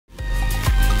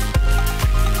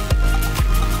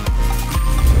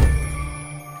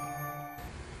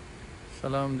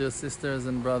Shalom, dear sisters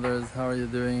and brothers. How are you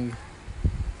doing?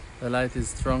 The light is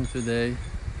strong today,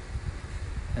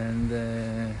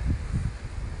 and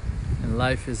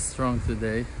life is strong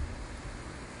today.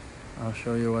 I'll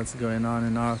show you what's going on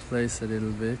in our place a little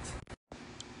bit.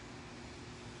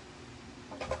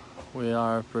 We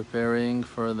are preparing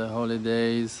for the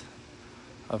holidays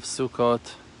of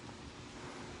Sukkot.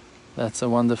 That's a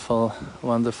wonderful,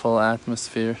 wonderful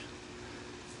atmosphere.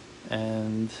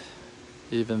 And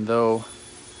even though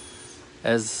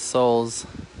as souls,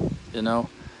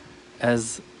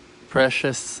 as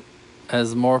precious,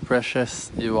 as more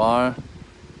precious you are,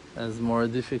 as more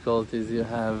difficulties you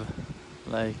have,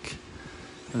 like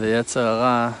the Yetzer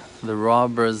Hara, the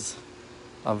robbers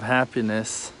of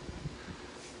happiness,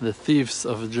 the thieves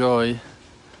of joy,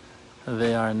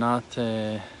 they are not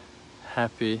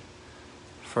happy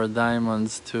for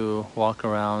diamonds to walk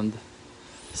around.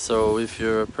 So if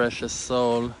you're a precious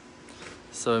soul,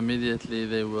 so immediately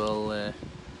they will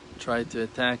try to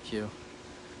attack you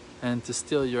and to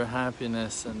steal your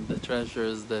happiness and the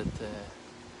treasures that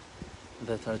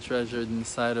are treasured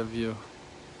inside of you.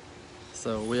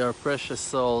 So we are precious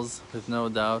souls with no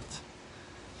doubt,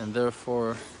 and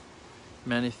therefore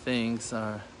many things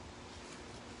are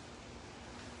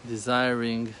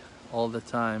desiring all the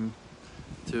time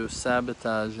to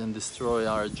sabotage and destroy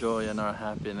our joy and our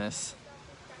happiness.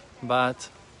 But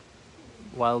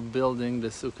while building the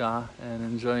Sukkah and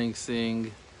enjoying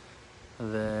seeing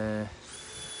the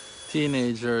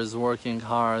teenagers working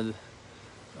hard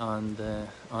on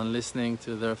listening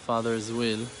to their father's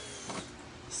will,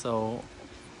 so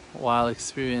while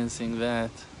experiencing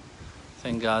that,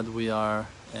 thank God we are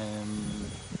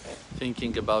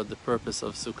thinking about the purpose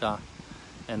of Sukkah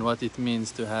and what it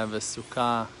means to have a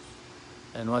Sukkah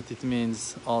and what it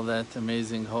means, all that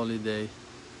amazing holiday.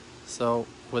 So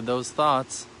with those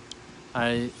thoughts,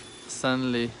 I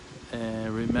suddenly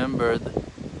remembered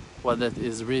what that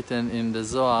is written in the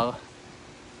Zohar,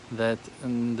 that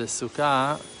in the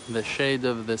Sukkah, the shade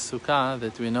of the Sukkah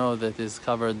that we know that is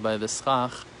covered by the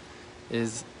schach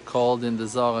is called in the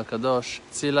Zohar HaKadosh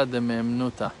Tzila de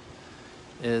Me'emnuta,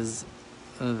 is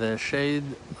the shade,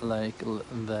 like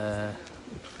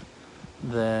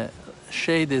the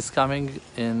shade is coming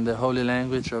in the holy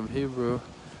language of Hebrew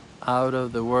out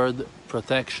of the word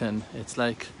protection. It's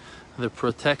like the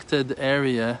protected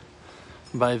area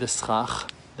by the schach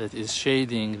that is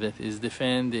shading, that is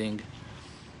defending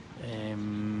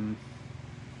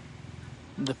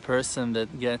the person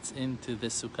that gets into the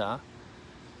Sukkah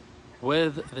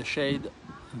with the shade,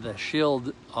 the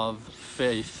shield of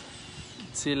faith,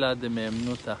 Tzila de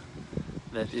Me'emnuta,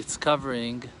 that it's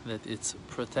covering, that it's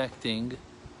protecting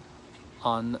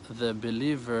on the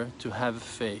believer to have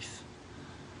faith.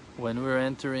 When we're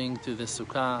entering to the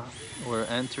Sukkah, we're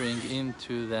entering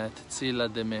into that Tzila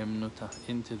de Me'emnuta,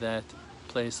 into that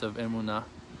place of Emunah.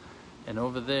 And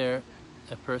over there,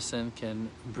 a person can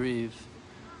breathe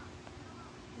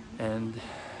and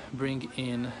bring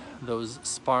in those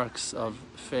sparks of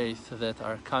faith that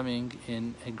are coming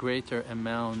in a greater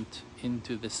amount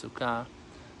into the Sukkah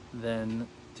than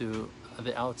to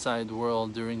the outside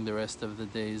world during the rest of the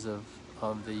days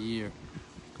of the year.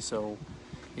 So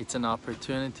it's an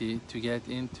opportunity to get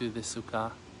into the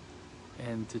Sukkah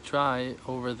and to try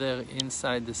over there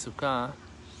inside the Sukkah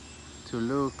to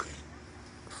look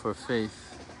for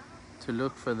faith, to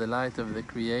look for the light of the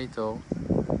Creator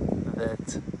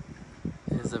that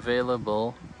is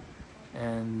available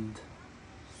and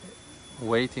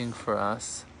waiting for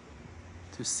us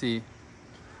to see.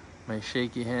 My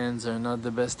shaky hands are not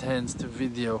the best hands to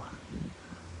video,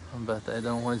 but I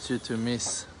don't want you to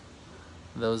miss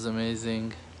those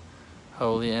amazing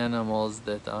holy animals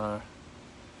that are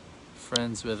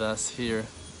friends with us here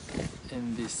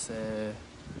in this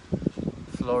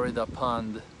Florida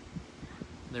pond.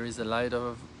 There is a lot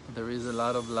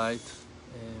of light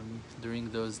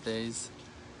during those days,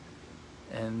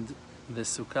 and the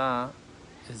Sukkah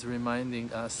is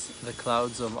reminding us the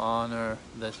clouds of honor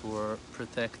that were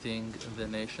protecting the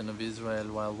nation of Israel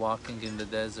while walking in the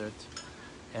desert,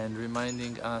 and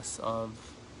reminding us of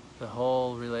the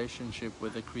whole relationship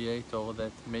with the Creator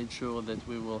that made sure that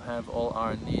we will have all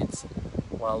our needs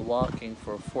while walking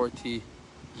for 40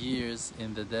 years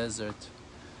in the desert.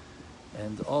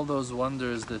 And all those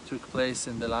wonders that took place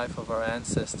in the life of our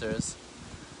ancestors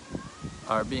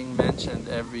are being mentioned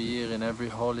every year in every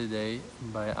holiday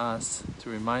by us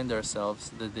to remind ourselves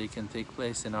that they can take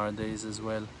place in our days as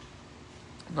well.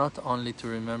 Not only to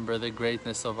remember the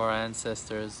greatness of our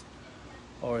ancestors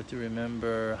or to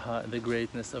remember the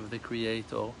greatness of the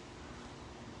Creator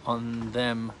on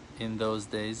them in those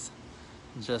days,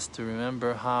 just to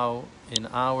remember how in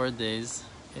our days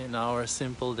in our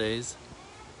simple days.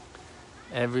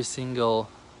 Every single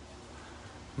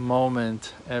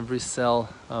moment, every cell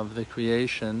of the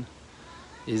creation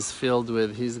is filled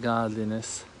with His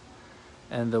godliness,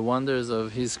 and the wonders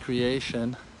of His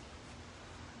creation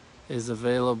is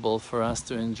available for us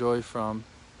to enjoy from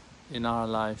in our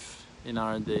life, in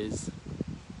our days.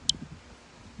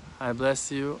 I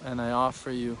bless you and I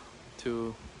offer you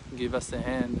to give us a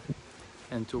hand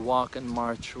and to walk and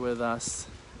march with us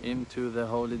into the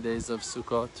holy days of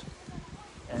Sukkot.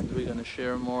 And we're going to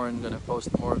share more and going to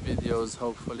post more videos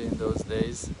hopefully in those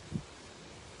days.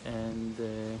 And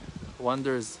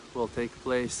wonders will take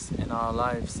place in our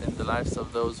lives, in the lives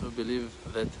of those who believe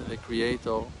that the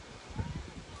Creator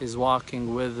is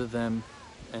walking with them,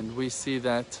 and we see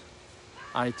that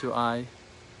eye to eye,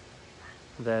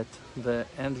 that the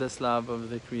endless love of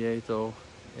the Creator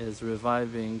is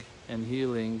reviving and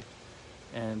healing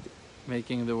and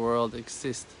making the world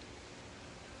exist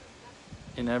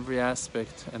in every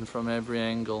aspect and from every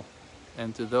angle.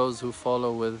 And to those who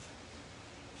follow with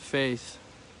faith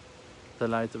the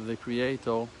light of the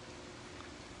Creator,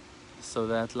 so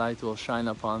that light will shine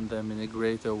upon them in a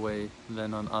greater way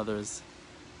than on others.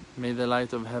 May the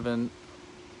light of heaven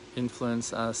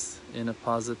influence us in a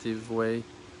positive way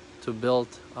to build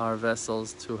our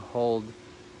vessels to hold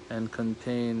and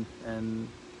contain and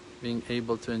being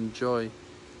able to enjoy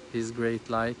His great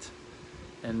light.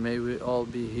 And may we all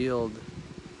be healed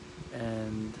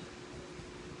and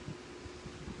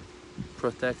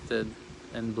protected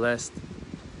and blessed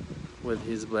with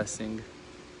His blessing.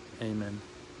 Amen.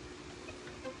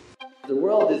 The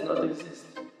world does not exist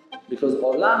because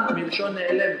Olam Milshon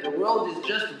Ne'elem, the world is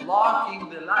just blocking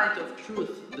the light of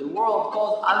truth. The world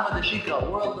called Alma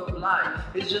Deshika, world of light,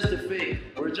 is just a fake.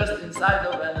 We're just inside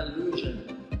of an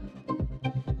illusion.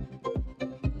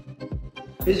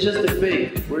 It's just a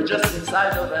fake. We're just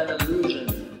inside of an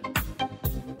illusion.